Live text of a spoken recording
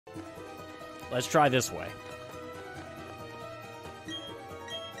Let's try this way.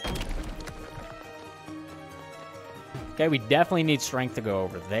 Okay, we definitely need strength to go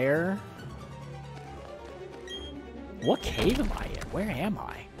over there. What cave am I in? Where am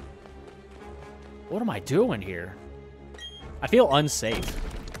I? What am I doing here? I feel unsafe.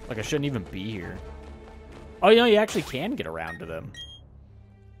 Like I shouldn't even be here. Oh, you know, you actually can get around to them.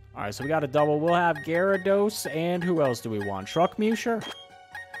 Alright, so we got a double. We'll have Gyarados, and who else do we want? Truck Mew? Sure.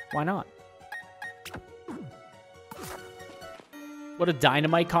 Why not? What a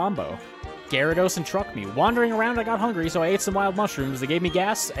dynamite combo. Gyarados and Truck Mew. Wandering around, I got hungry, so I ate some wild mushrooms. They gave me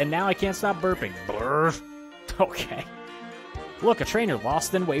gas, and now I can't stop burping. Brr. Okay. Look, a trainer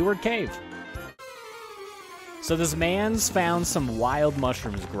lost in Wayward Cave. So this man's found some wild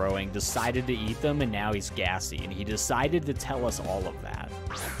mushrooms growing, decided to eat them, and now he's gassy. And he decided to tell us all of that.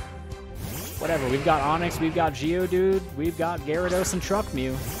 Whatever, we've got Onix, we've got Geodude, we've got Gyarados and Truck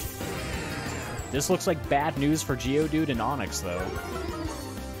Mew. This looks like bad news for Geodude and Onix, though.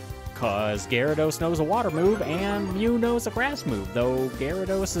 Because Gyarados knows a water move, and Mew knows a grass move, though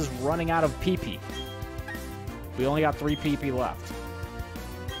Gyarados is running out of PP. We only got 3 PP left.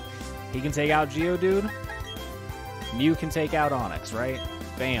 He can take out Geodude. Mew can take out Onix, right?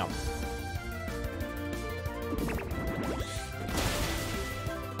 Bam.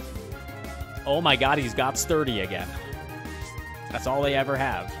 Oh my god, he's got Sturdy again. That's all they ever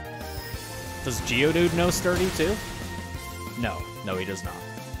have. Does Geodude know Sturdy too? No. No, he does not.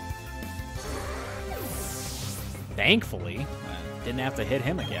 Thankfully, didn't have to hit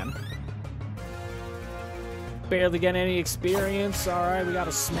him again. Barely get any experience. Alright, we got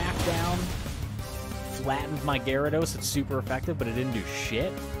a smackdown. Flattened my Gyarados. It's super effective, but it didn't do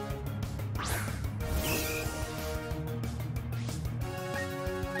shit.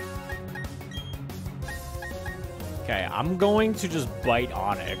 Okay, I'm going to just bite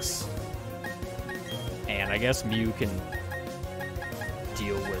Onix. And I guess Mew can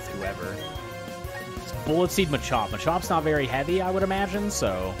deal with whoever. It's Bullet Seed Machop. Machop's not very heavy, I would imagine,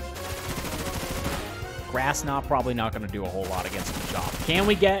 so... Grass Knot probably not going to do a whole lot against Machop. Can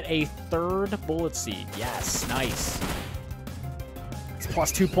we get a third Bullet Seed? Yes, nice. It's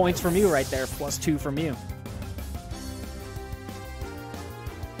plus 2 points for Mew right there. Plus 2 for Mew.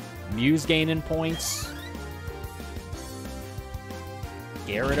 Mew's gaining points.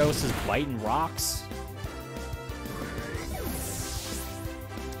 Gyarados is biting rocks.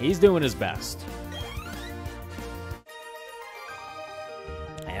 He's doing his best.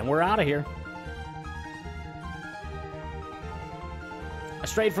 And we're out of here. I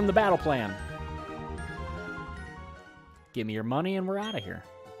strayed from the battle plan. Give me your money and we're out of here.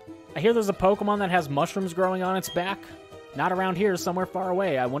 I hear there's a Pokemon that has mushrooms growing on its back. Not around here, somewhere far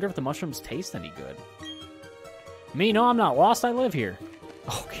away. I wonder if the mushrooms taste any good. Me, no, I'm not lost. I live here.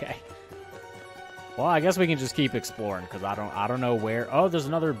 Okay. Well, I guess we can just keep exploring because I don't know where. Oh, there's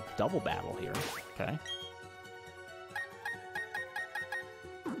another double battle here. Okay.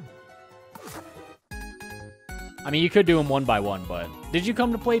 I mean, you could do them one by one, but... Did you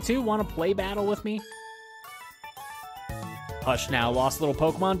come to play too? Want to play battle with me? Hush now, lost little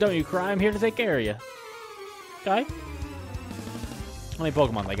Pokemon. Don't you cry. I'm here to take care of you. Okay. How many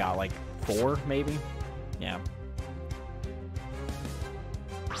Pokemon they got? Like 4, maybe? Yeah.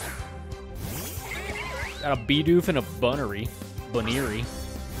 Got a Bidoof and a Buneary.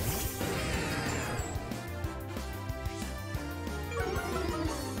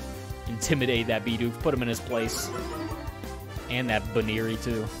 Intimidate that Bidoof, put him in his place. And that Buneary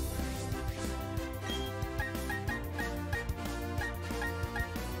too.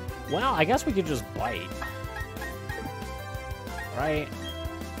 Well, I guess we could just bite. Right?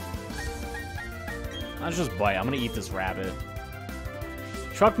 Let's just bite. I'm gonna eat this rabbit.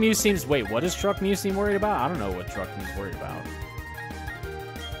 Truck Mew seems... Wait, what does Truck Mew seem worried about? I don't know what Truck Mew's worried about.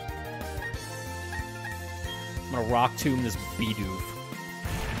 I'm gonna Rock Tomb this Bidoof.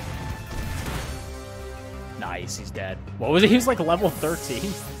 Nice, he's dead. What was he? He was like level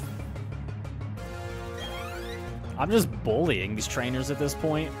 13. I'm just bullying these trainers at this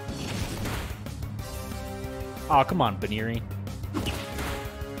point. Oh, come on, Buneary.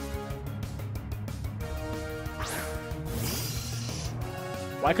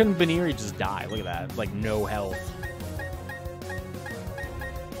 Why couldn't Buneary just die? Look at that. Like, no health.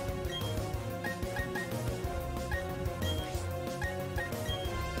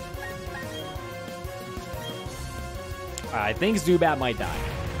 I think Zubat might die.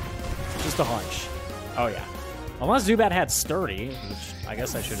 Just a hunch. Oh, yeah. Unless Zubat had Sturdy, which I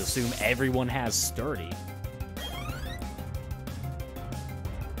guess I should assume everyone has Sturdy.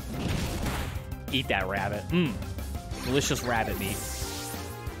 Eat that rabbit. Mmm. Delicious rabbit meat.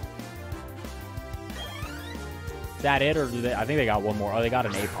 that it, or do they? I think they got one more. Oh, they got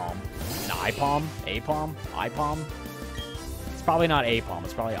an Apom. An IPOM? Apom? IPOM? It's probably not Apom.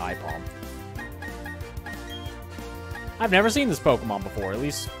 It's probably IPOM. I've never seen this Pokemon before. At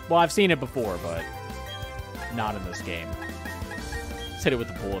least, well, I've seen it before, but not in this game. Let's hit it with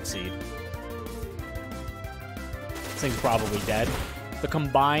the Bullet Seed. This thing's probably dead. The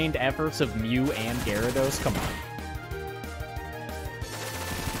combined efforts of Mew and Gyarados, come on.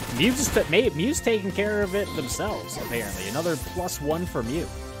 Mew's taking care of it themselves, apparently. Another +1 for Mew.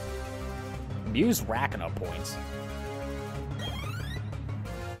 Mew's racking up points.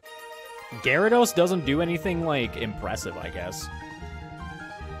 Gyarados doesn't do anything, like, impressive, I guess.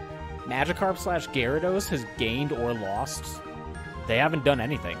 Magikarp / Gyarados has gained or lost. They haven't done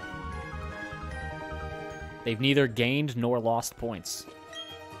anything. They've neither gained nor lost points.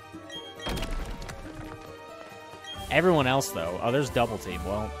 Everyone else, though. Oh, there's Double Team.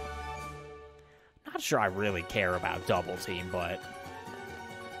 Well, not sure I really care about Double Team, but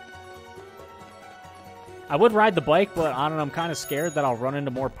I would ride the bike, but I don't know, I'm kind of scared that I'll run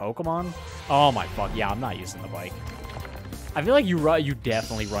into more Pokemon. Oh my fuck, yeah, I'm not using the bike. I feel like you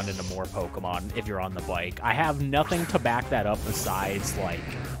definitely run into more Pokemon if you're on the bike. I have nothing to back that up besides, like,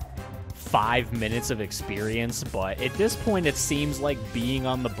 5 minutes of experience, but at this point it seems like being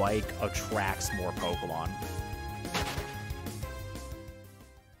on the bike attracts more Pokemon.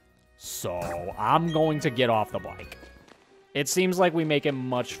 So, I'm going to get off the bike. It seems like we make it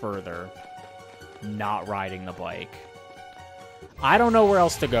much further not riding the bike. I don't know where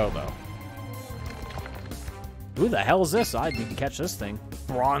else to go, though. Who the hell is this? I need to catch this thing.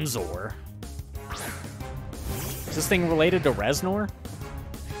 Bronzor. Is this thing related to Reznor?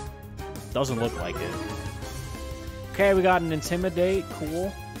 Doesn't look like it. Okay, we got an Intimidate.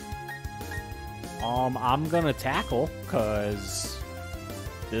 Cool. I'm gonna tackle, because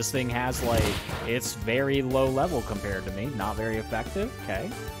this thing has, like, it's very low level compared to me. Not very effective. Okay.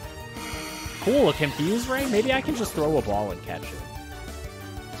 Cool, a Confuse Ray? Maybe I can just throw a ball and catch it.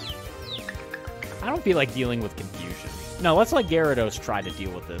 I don't feel like dealing with confusion. No, let's let Gyarados try to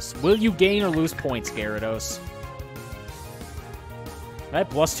deal with this. Will you gain or lose points, Gyarados? That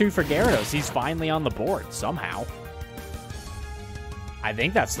 +2 for Gyarados. He's finally on the board, somehow. I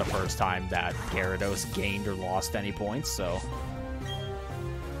think that's the first time that Gyarados gained or lost any points, so...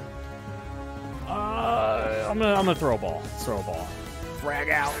 I'm gonna throw a ball. Let's throw a ball. Frag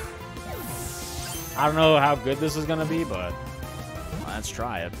out. I don't know how good this is gonna be, but let's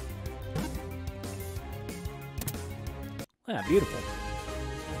try it. Yeah, beautiful.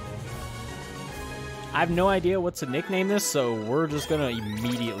 I have no idea what to nickname this, so we're just gonna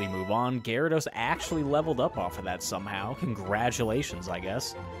immediately move on. Gyarados actually leveled up off of that somehow. Congratulations, I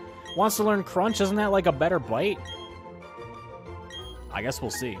guess. Wants to learn Crunch, isn't that like a better bite? I guess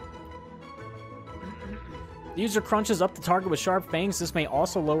we'll see. The user crunches up the target with sharp fangs. This may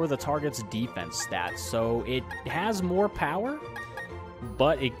also lower the target's defense stats, so it has more power,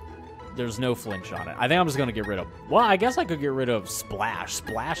 but there's no flinch on it. I think I'm just going to get rid of... Well, I guess I could get rid of Splash.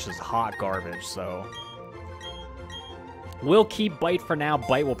 Splash is hot garbage, so... We'll keep Bite for now.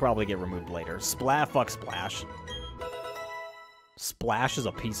 Bite will probably get removed later. Fuck Splash. Splash is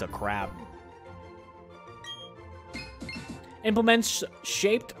a piece of crap. Implements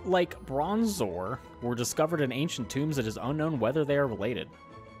shaped like Bronzor were discovered in ancient tombs. It is unknown whether they are related.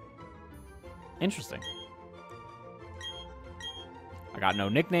 Interesting. I got no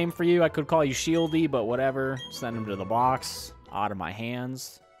nickname for you. I could call you Shieldy, but whatever. Send him to the box. Out of my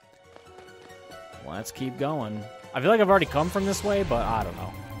hands. Let's keep going. I feel like I've already come from this way, but I don't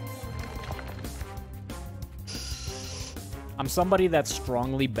know. I'm somebody that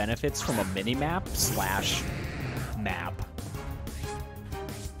strongly benefits from a mini-map / map.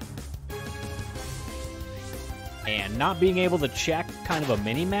 And not being able to check kind of a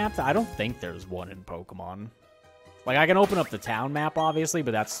mini-map, I don't think there's one in Pokemon. Like, I can open up the town map, obviously,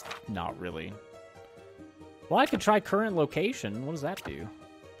 but that's not really... Well, I could try current location. What does that do?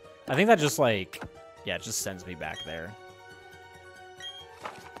 I think that just, like... Yeah, it just sends me back there.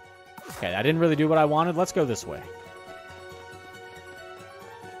 Okay, I didn't really do what I wanted. Let's go this way.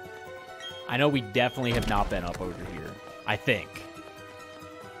 I know we definitely have not been up over here. I think.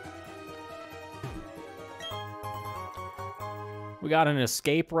 We got an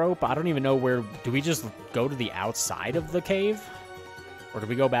escape rope. I don't even know where... Do we just go to the outside of the cave? Or do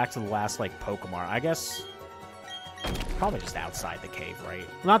we go back to the last, like, Pokemon? I guess... Probably just outside the cave, right?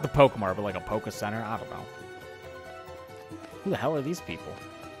 Not the Pokemon, but like a Poke Center. I don't know. Who the hell are these people?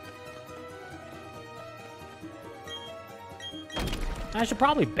 I should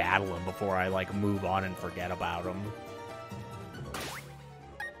probably battle him before I, like, move on and forget about him.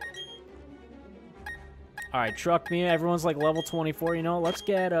 All right, Truck Me. Everyone's like level 24. You know, let's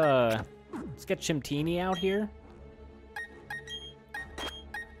get Chimtini out here.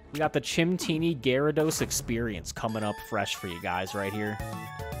 We got the Chimtini Gyarados experience coming up fresh for you guys right here.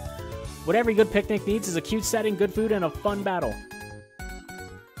 What every good picnic needs is a cute setting, good food, and a fun battle.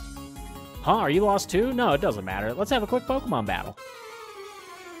 Huh? Are you lost too? No, it doesn't matter. Let's have a quick Pokemon battle.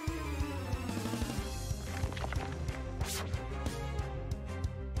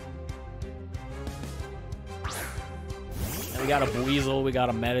 We got a Buizel, we got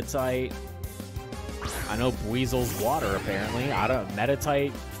a Meditite. I know Buizel's water, apparently. I don't...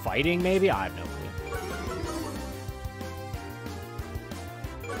 Meditite fighting, maybe? I have no clue.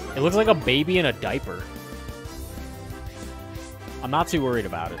 It looks like a baby in a diaper. I'm not too worried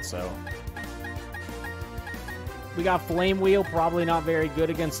about it, so... We got Flame Wheel, probably not very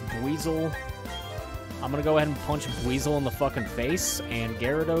good against Buizel. I'm gonna go ahead and punch Buizel in the fucking face, and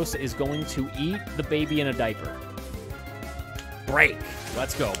Gyarados is going to eat the baby in a diaper. Break.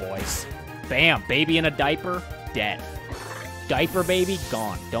 Let's go, boys. Bam. Baby in a diaper, dead. Diaper baby,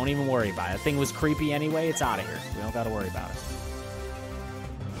 gone. Don't even worry about it. That thing was creepy anyway. It's out of here. We don't got to worry about it.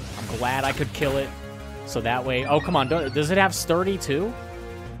 I'm glad I could kill it. So that way... Oh, come on. Does it have sturdy, too?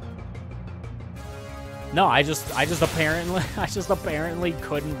 No, I just apparently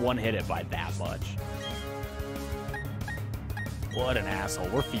couldn't one-hit it by that much. What an asshole.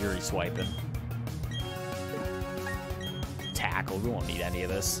 We're Fury swiping. Tackle. We won't need any of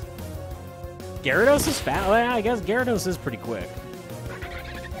this. Gyarados is fast. Well, I guess Gyarados is pretty quick.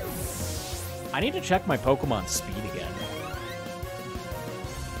 I need to check my Pokemon speed again.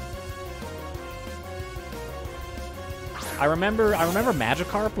 I remember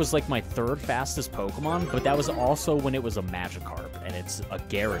Magikarp was like my third fastest Pokemon, but that was also when it was a Magikarp, and it's a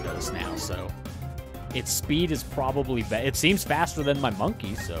Gyarados now, so its speed is probably better. It seems faster than my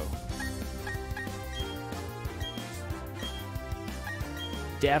monkey, so...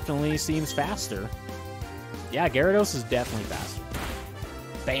 Definitely seems faster. Yeah, Gyarados is definitely faster.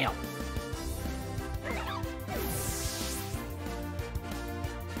 Bam.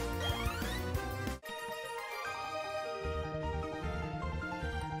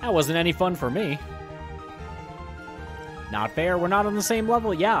 That wasn't any fun for me. Not fair. We're not on the same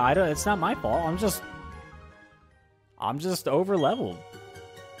level. Yeah, it's not my fault. I'm just over leveled.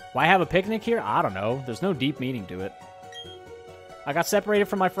 Why have a picnic here? I don't know. There's no deep meaning to it. I got separated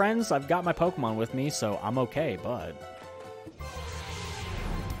from my friends. I've got my Pokemon with me, so I'm okay, but...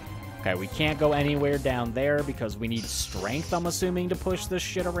 Okay, we can't go anywhere down there because we need strength, I'm assuming, to push this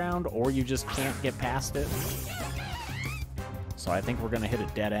shit around, or you just can't get past it. So I think we're gonna hit a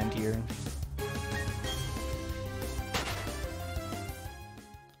dead end here.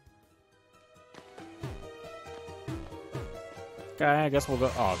 Okay, I guess we'll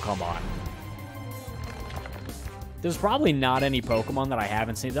go... Oh, come on. There's probably not any Pokemon that I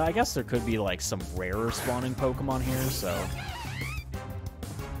haven't seen. I guess there could be, like, some rarer spawning Pokemon here, so...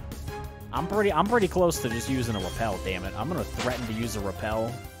 I'm pretty close to just using a Repel, damn it. I'm gonna threaten to use a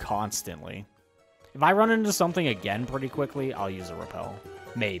Repel constantly. If I run into something again pretty quickly, I'll use a Repel.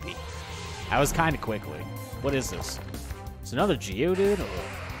 Maybe. That was kind of quickly. What is this? It's another Geodude?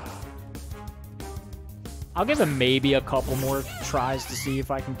 I'll give him maybe a couple more tries to see if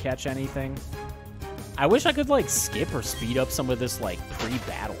I can catch anything. I wish I could, like, skip or speed up some of this, like,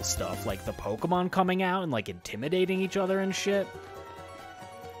 pre-battle stuff. Like, the Pokemon coming out and, like, intimidating each other and shit.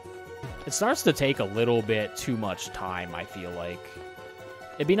 It starts to take a little bit too much time, I feel like.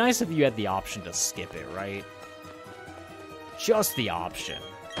 It'd be nice if you had the option to skip it, right? Just the option.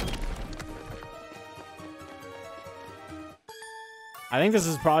 I think this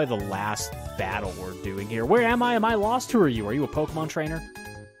is probably the last battle we're doing here. Where am I? Am I lost? Who are you? Are you a Pokemon trainer?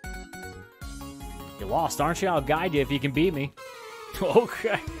 You're lost, aren't you? I'll guide you if you can beat me.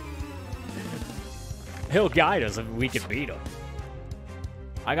 Okay. He'll guide us if we can beat him.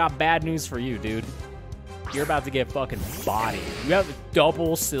 I got bad news for you, dude. You're about to get fucking bodied. You have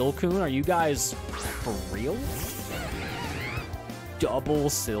double Silcoon? Are you guys for real? Double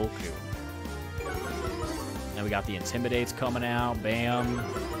Silcoon. Then we got the Intimidates coming out. Bam.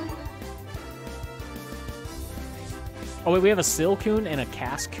 Oh, wait, we have a Silcoon and a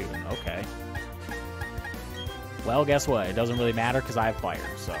Cascoon. Okay. Well, guess what? It doesn't really matter because I have fire,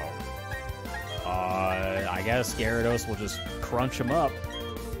 so... I guess Gyarados will just crunch him up.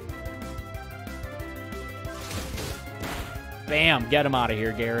 Bam! Get him out of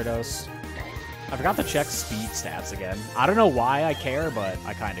here, Gyarados. I forgot to check speed stats again. I don't know why I care, but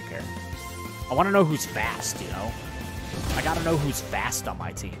I kind of care. I want to know who's fast, you know? I gotta know who's fast on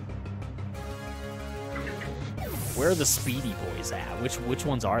my team. Where are the speedy boys at? Which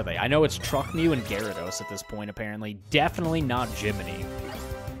ones are they? I know it's Truck Mew and Gyarados at this point, apparently. Definitely not Jiminy.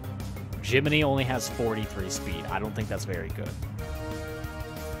 Jiminy only has 43 speed. I don't think that's very good.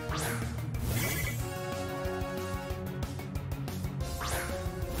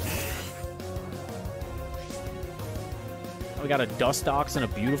 We got a Dustox and a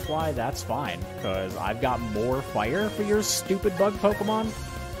Beautifly. That's fine, because I've got more fire for your stupid bug Pokemon.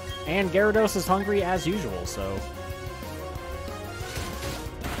 And Gyarados is hungry as usual, so...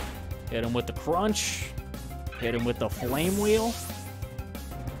 Hit him with the Crunch. Hit him with the Flame Wheel.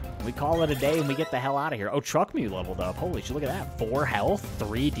 We call it a day and we get the hell out of here. Oh, Truck Mew leveled up. Holy shit, look at that. 4 health,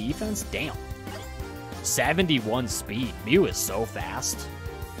 3 defense. Damn. 71 speed. Mew is so fast.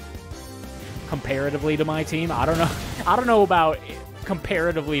 Comparatively to my team, I don't know. I don't know about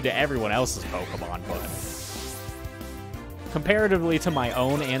comparatively to everyone else's Pokemon, but comparatively to my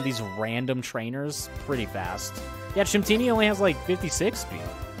own and these random trainers, pretty fast. Yeah, Chimtini only has like 56 speed.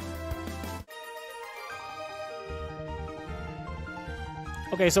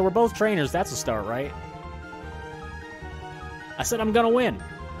 Okay, so we're both trainers. That's a start, right? I said I'm gonna win.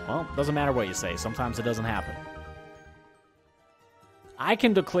 Well, doesn't matter what you say. Sometimes it doesn't happen. I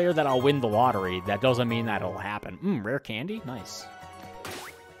can declare that I'll win the lottery. That doesn't mean that it'll happen. Rare candy? Nice.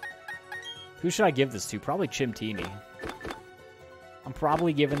 Who should I give this to? Probably Chimtini. I'm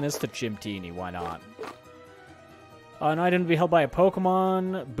probably giving this to Chimtini. Why not? An item to be held by a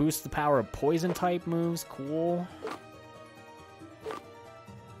Pokemon. Boost the power of Poison-type moves. Cool.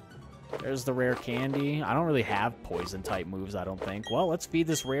 There's the rare candy. I don't really have Poison-type moves, I don't think. Well, let's feed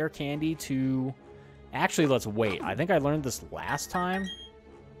this rare candy to... Actually, let's wait. I think I learned this last time.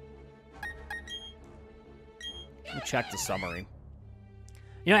 Let me check the summary.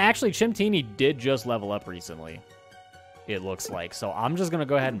 You know, actually, Chimtini did just level up recently, it looks like. So I'm just going to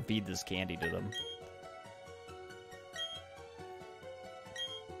go ahead and feed this candy to them.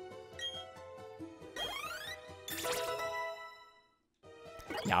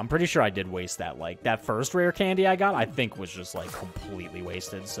 Yeah, I'm pretty sure I did waste that. Like, that first rare candy I got, I think was just, like, completely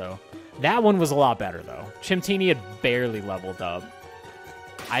wasted, so... That one was a lot better, though. Chimtini had barely leveled up.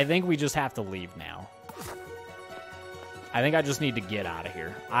 I think we just have to leave now. I think I just need to get out of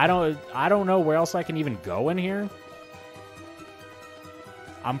here. I don't know where else I can even go in here.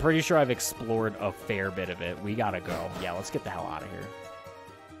 I'm pretty sure I've explored a fair bit of it. We gotta go. Yeah, let's get the hell out of here.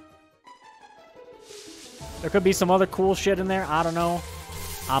 There could be some other cool shit in there. I don't know.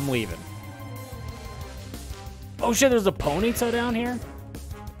 I'm leaving. Oh shit, there's a Ponyta down here?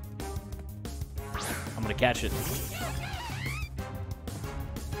 I'm gonna catch it.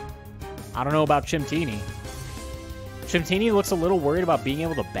 I don't know about Chimtini. Chimtini looks a little worried about being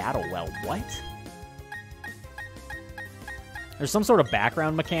able to battle well. What? There's some sort of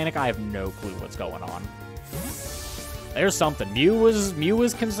background mechanic. I have no clue what's going on. There's something. Mew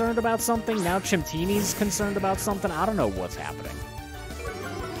was concerned about something. Now Chimtini's concerned about something. I don't know what's happening.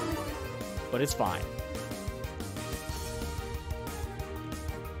 But it's fine.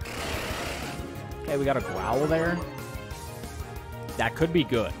 Okay, we got a Growl there. That could be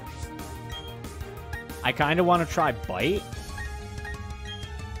good. I kind of want to try Bite.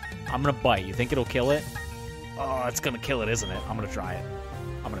 I'm going to Bite. You think it'll kill it? Oh, it's going to kill it, isn't it? I'm going to try it.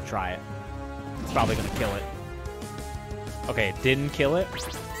 I'm going to try it. It's probably going to kill it. Okay, it didn't kill it.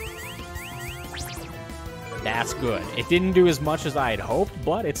 That's good. It didn't do as much as I had hoped,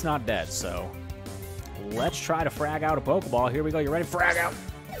 but it's not dead, so... Let's try to frag out a Pokeball. Here we go. You ready? Frag out!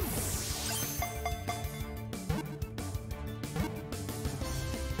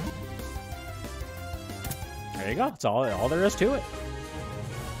 There you go. That's all there is to it.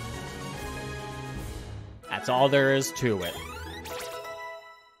 That's all there is to it.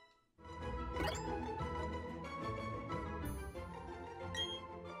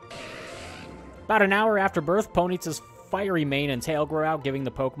 About an hour after birth, Ponyta's fiery mane and tail grow out, giving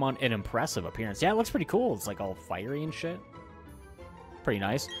the Pokemon an impressive appearance. Yeah, it looks pretty cool. It's like all fiery and shit. Pretty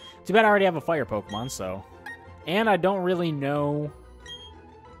nice. Too bad I already have a fire Pokemon, so... And I don't really know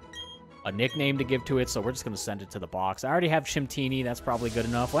a nickname to give to it, so we're just going to send it to the box. I already have Chimtini. That's probably good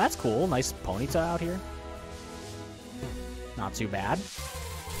enough. Well, that's cool. Nice Ponyta out here. Not too bad.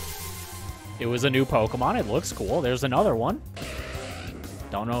 It was a new Pokemon. It looks cool. There's another one.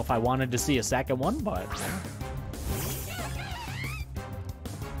 Don't know if I wanted to see a second one, but...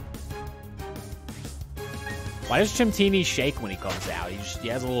 Why does Chimtini shake when he comes out? He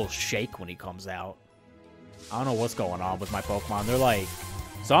has a little shake when he comes out. I don't know what's going on with my Pokemon. They're like...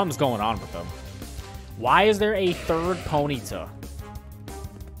 Something's going on with them. Why is there a third Ponyta?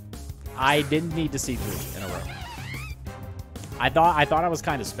 I didn't need to see 3 in a row. I thought I was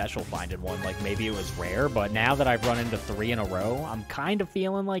kind of special finding one, like maybe it was rare, but now that I've run into 3 in a row, I'm kind of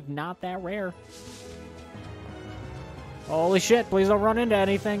feeling like not that rare. Holy shit, please don't run into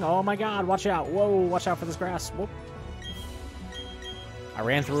anything. Oh my god, watch out. Whoa, watch out for this grass. Whoop. I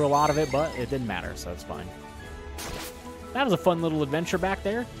ran through a lot of it, but it didn't matter, so it's fine. That was a fun little adventure back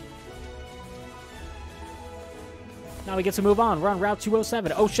there. Now we get to move on. We're on Route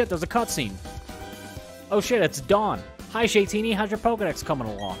 207. Oh shit, there's a cutscene. Oh shit, it's Dawn. Hi, Shaytini, how's your Pokedex coming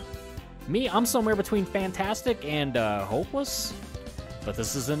along? Me, I'm somewhere between fantastic and, hopeless. But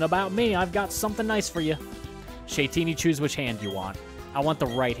this isn't about me, I've got something nice for you. Shaytini, choose which hand you want. I want the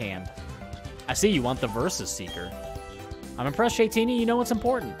right hand. I see you want the Versus Seeker. I'm impressed, Shaytini, you know what's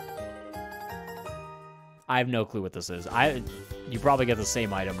important. I have no clue what this is. You probably get the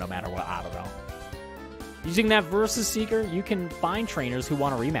same item no matter what, I don't know. Using that Versus Seeker, you can find trainers who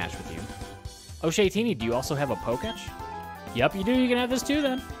want to rematch with you. Oh, Shaytini, do you also have a Poketch? Yep, you do. You can have this too,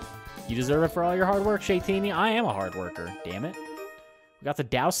 then. You deserve it for all your hard work, Shaytini. I am a hard worker. Damn it. We got the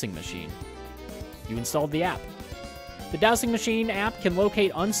Dowsing Machine. You installed the app. The Dowsing Machine app can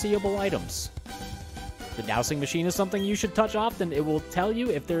locate unseeable items. The Dowsing Machine is something you should touch often. It will tell you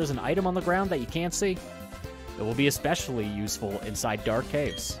if there is an item on the ground that you can't see. It will be especially useful inside dark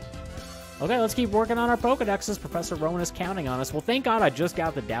caves. Okay, let's keep working on our Pokedexes. Professor Rowan is counting on us. Well, thank God I just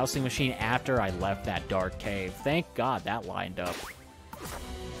got the Dowsing Machine after I left that dark cave. Thank God that lined up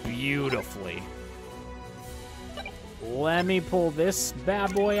beautifully. Let me pull this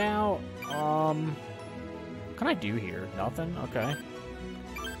bad boy out. What can I do here? Nothing? Okay.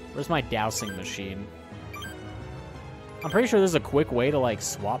 Where's my Dowsing Machine? I'm pretty sure there's a quick way to, like,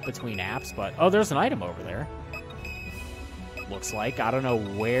 swap between apps, but... Oh, there's an item over there. Looks like. I don't know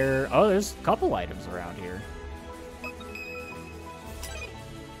where... Oh, there's a couple items around here.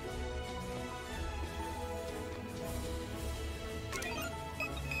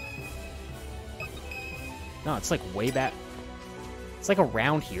 No, it's like way back... It's like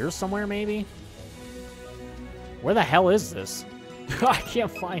around here somewhere, maybe? Where the hell is this? I can't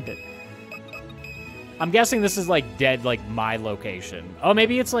find it. I'm guessing this is like dead, like my location. Oh,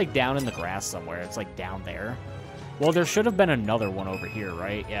 maybe it's like down in the grass somewhere. It's like down there. Well, there should have been another one over here,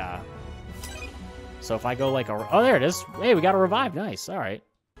 right? Yeah. So if I go like a... Oh, there it is. Hey, we got a revive. Nice. All right.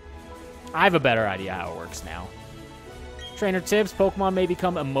 I have a better idea how it works now. Trainer tips, Pokemon may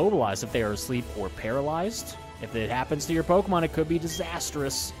become immobilized if they are asleep or paralyzed. If it happens to your Pokemon, it could be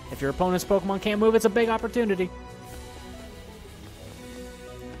disastrous. If your opponent's Pokemon can't move, it's a big opportunity.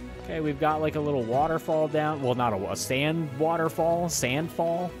 Okay, we've got like a little waterfall down. Well, not a sand waterfall.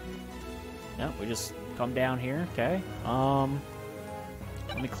 Sandfall. Yep, we just come down here. Okay.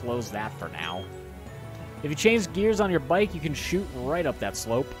 Let me close that for now. If you change gears on your bike, you can shoot right up that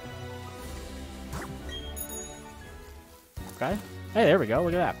slope. Okay. Hey, there we go.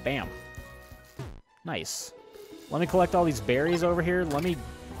 Look at that. Bam. Nice. Let me collect all these berries over here. Let me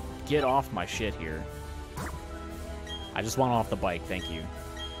get off my shit here. I just want off the bike. Thank you.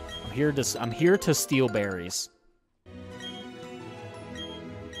 I'm here to steal berries.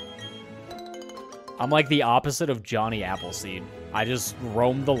 I'm like the opposite of Johnny Appleseed. I just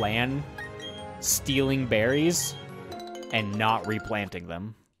roam the land stealing berries and not replanting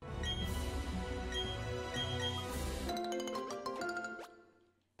them.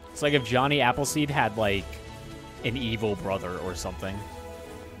 It's like if Johnny Appleseed had like an evil brother or something.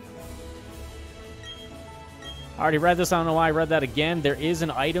 I already read this. I don't know why I read that again. There is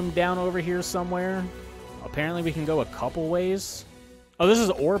an item down over here somewhere. Apparently we can go a couple ways. Oh, this is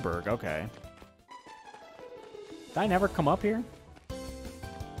Orberg. Okay. Did I never come up here?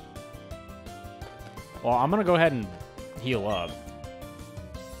 Well, I'm going to go ahead and heal up.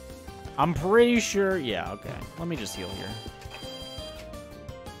 I'm pretty sure... Yeah, okay. Let me just heal here.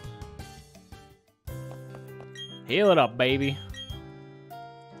 Heal it up, baby.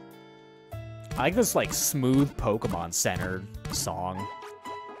 I like this, like, smooth Pokemon-centered song.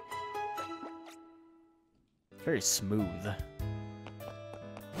 Very smooth.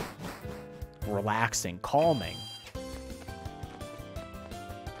 Relaxing, calming.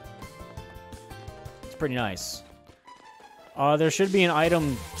 It's pretty nice. There should be an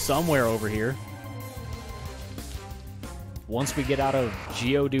item somewhere over here. Once we get out of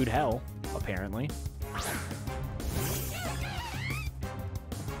Geodude Hell, apparently.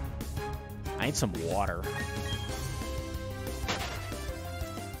 I need some water.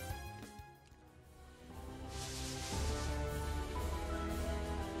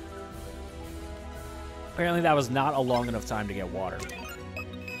 Apparently that was not a long enough time to get water.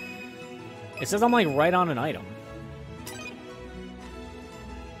 It says I'm like right on an item.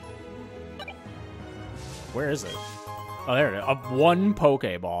 Where is it? Oh, there it is. One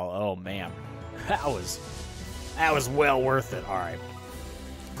Pokeball. Oh, man. That was well worth it. All right.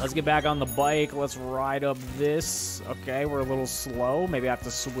 Let's get back on the bike. Let's ride up this. Okay, we're a little slow. Maybe I have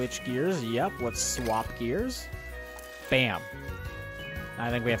to switch gears. Yep, let's swap gears. Bam. I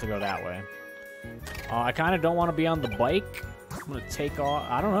think we have to go that way. I kind of don't want to be on the bike. I'm going to take off.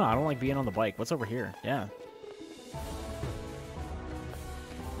 I don't know. I don't like being on the bike. What's over here? Yeah.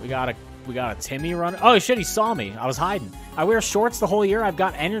 We got a Timmy run. Oh, shit, he saw me. I was hiding. I wear shorts the whole year. I've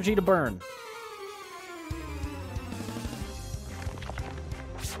got energy to burn.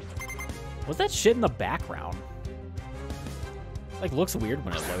 What's that shit in the background? Like, looks weird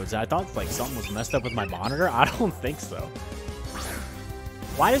when it loads. I thought, like, something was messed up with my monitor. I don't think so.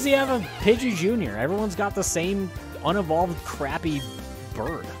 Why does he have a Pidgey Jr.? Everyone's got the same unevolved, crappy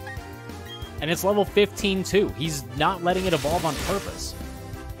bird. And it's level 15, too. He's not letting it evolve on purpose.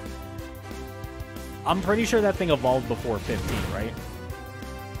 I'm pretty sure that thing evolved before 15, right?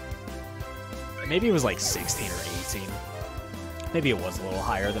 Maybe it was like 16 or 18. Maybe it was a little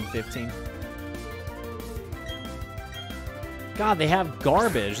higher than 15. God, they have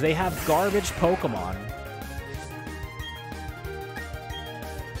garbage. They have garbage Pokemon.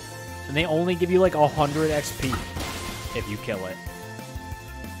 And they only give you like 100 XP if you kill it.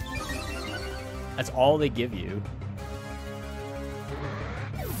 That's all they give you.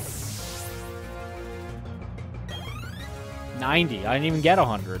 $90. I didn't even get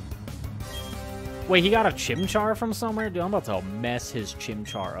 100. Wait, he got a Chimchar from somewhere? Dude, I'm about to mess his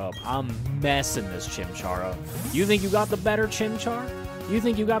Chimchar up. I'm messing this Chimchar up. You think you got the better Chimchar? You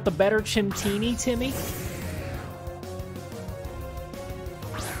think you got the better Chimtini, Timmy?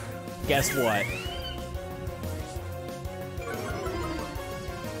 Guess what?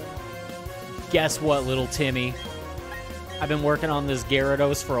 Guess what, little Timmy? I've been working on this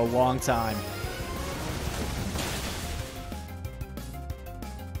Gyarados for a long time.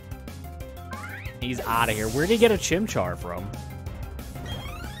 He's out of here. Where'd he get a Chimchar from?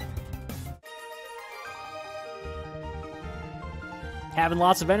 Having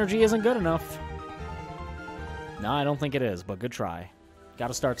lots of energy isn't good enough. No, I don't think it is, but good try.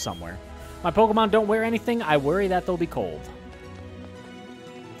 Gotta start somewhere. My Pokemon don't wear anything. I worry that they'll be cold.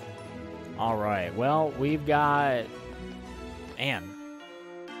 Alright, well, we've got... Man.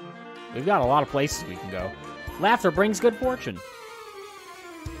 We've got a lot of places we can go. Laughter brings good fortune.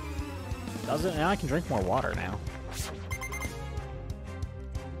 Does it? Now I can drink more water now.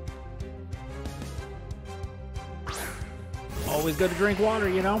 Always good to drink water,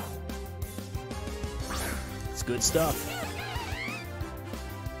 you know? It's good stuff.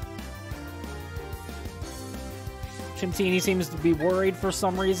 Chimtini seems to be worried for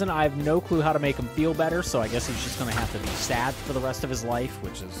some reason. I have no clue how to make him feel better, so I guess he's just going to have to be sad for the rest of his life,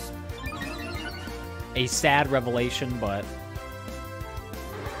 which is a sad revelation, but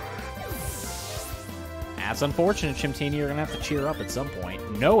that's unfortunate, Chimtini. You're going to have to cheer up at some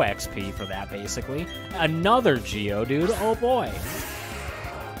point. No XP for that, basically. Another Geodude. Oh, boy.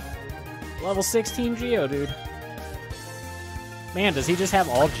 Level 16 Geodude. Man, does he just have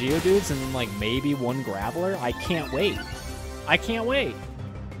all Geodudes and then, like, maybe one Graveler? I can't wait. I can't wait.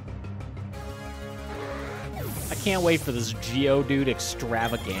 I can't wait for this Geodude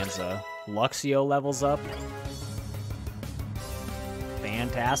extravaganza. Luxio levels up.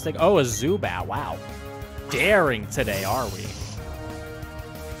 Fantastic. Oh, a Zubat. Wow. Daring today, are we?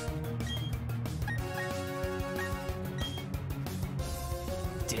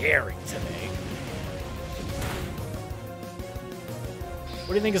 Daring today. What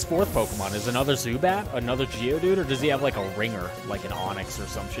do you think his fourth Pokemon is? Another Zubat? Another Geodude? Or does he have like a ringer? Like an Onix or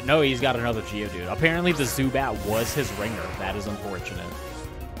some shit? No, he's got another Geodude. Apparently the Zubat was his ringer. That is unfortunate.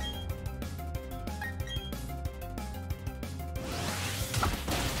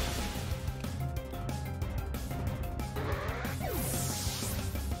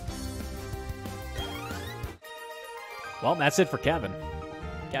 Well, that's it for Kevin.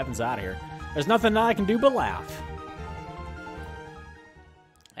 Kevin's out of here. There's nothing I can do but laugh.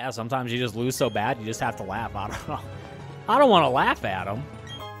 Yeah, sometimes you just lose so bad, you just have to laugh. I don't know. I don't want to laugh at him.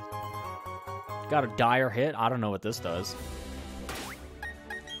 Got a dire hit. I don't know what this does.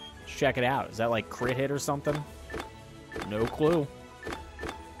 Let's check it out. Is that like crit hit or something? No clue.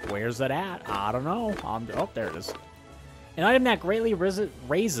 Where's that at? I don't know. Oh, there it is. An item that greatly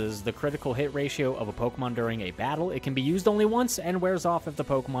raises the critical hit ratio of a Pokemon during a battle. It can be used only once and wears off if the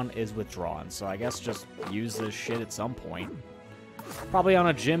Pokemon is withdrawn. So I guess just use this shit at some point. Probably on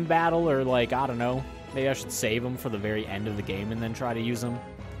a gym battle or like, I don't know. Maybe I should save them for the very end of the game and then try to use them.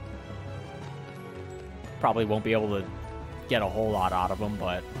 Probably won't be able to get a whole lot out of them,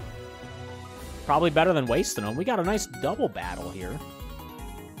 but Probably better than wasting them. We got a nice double battle here.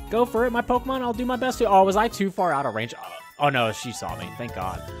 Go for it, my Pokemon. I'll do my best to... Oh, was I too far out of range? Oh, no, she saw me. Thank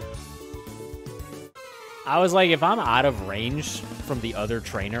God. I was like, if I'm out of range from the other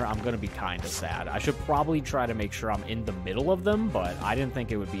trainer, I'm going to be kind of sad. I should probably try to make sure I'm in the middle of them, but I didn't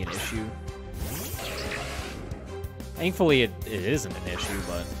think it would be an issue. Thankfully, it isn't an issue,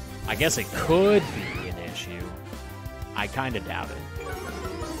 but I guess it could be an issue. I kind of doubt it.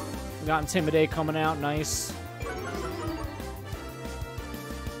 We got Intimidate coming out. Nice.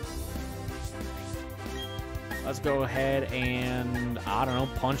 Let's go ahead and, I don't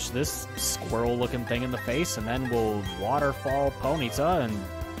know, punch this squirrel-looking thing in the face, and then we'll Waterfall Ponyta, and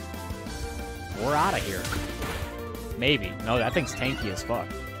we're out of here. Maybe. No, that thing's tanky as fuck.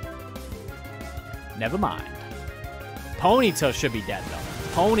 Never mind. Ponyta should be dead,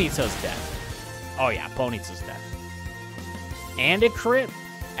 though. Ponyta's dead. Oh, yeah, Ponyta's dead. And it crit.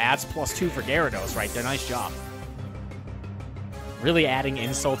 Adds +2 for Gyarados right there. Nice job. Really adding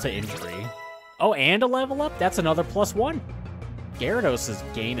insult to injury. Oh, and a level up? That's another +1. Gyarados is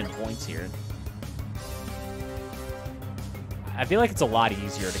gaining points here. I feel like it's a lot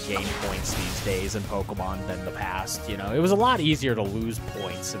easier to gain points these days in Pokemon than the past, you know? It was a lot easier to lose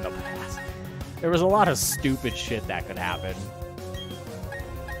points in the past. There was a lot of stupid shit that could happen.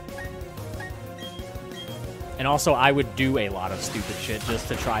 And also, I would do a lot of stupid shit just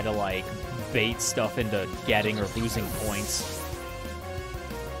to try to, like, bait stuff into getting or losing points.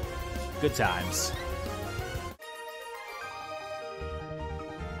 Good times.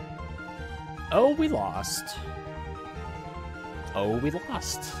 Oh, we lost. Oh, we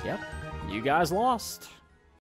lost. Yep. You guys lost.